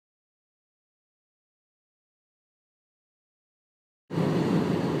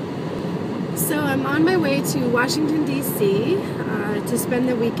So I'm on my way to Washington D.C. To spend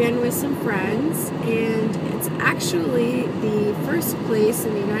the weekend with some friends, and it's actually the first place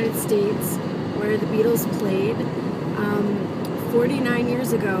in the United States where the Beatles played 49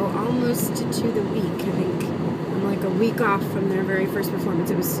 years ago, almost to the week. I think I'm like a week off from their very first performance.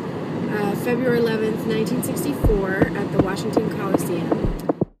 It was February 11th, 1964 at the Washington Colosseum.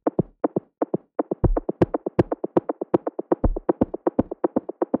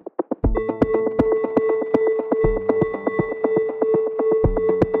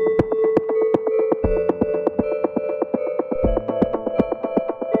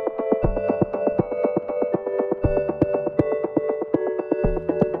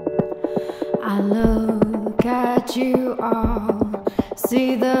 I look at you all,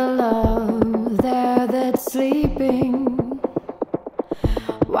 see the love there that's sleeping,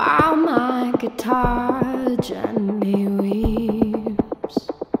 while my guitar gently weeps.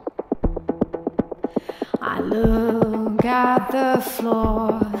 I look at the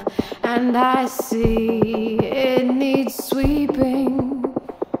floor and I see it needs sweeping,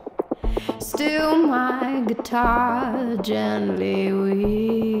 still my guitar gently weeps.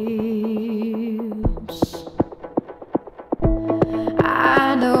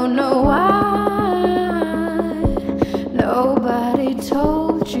 I don't know why nobody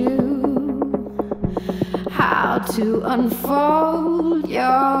told you how to unfold your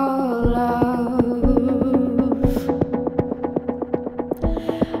love.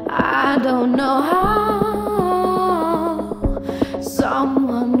 I don't know how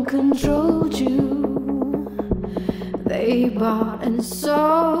someone controlled you. They bought and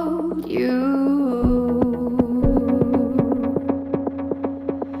sold you.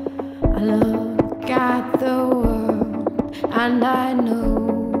 I look at the world and I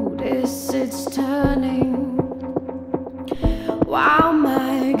notice it's turning, while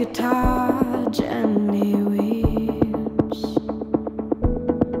my guitar gently weeps.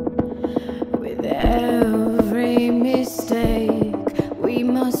 With every mistake we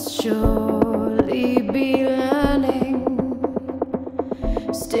must surely be learning,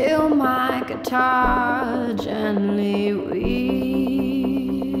 still my guitar gently weeps.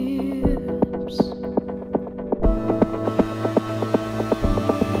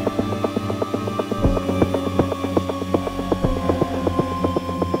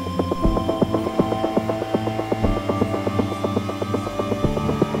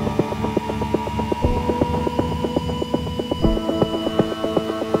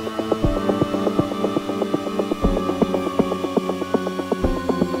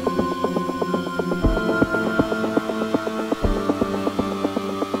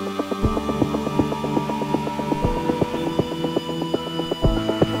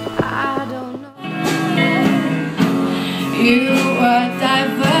 You were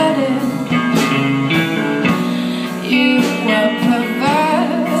diverted, you were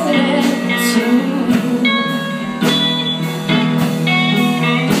perverted too.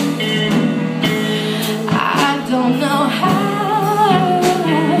 I don't know how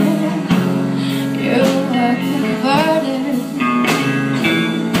you were converted.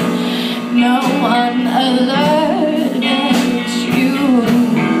 No one alerted you.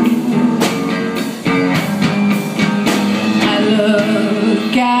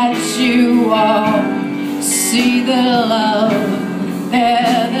 Look at you all, see the love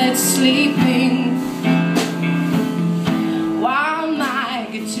there that's sleeping, while my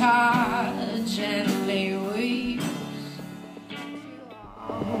guitar gently weeps.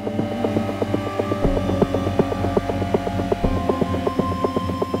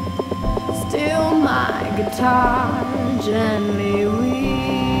 Still my guitar gently weeps.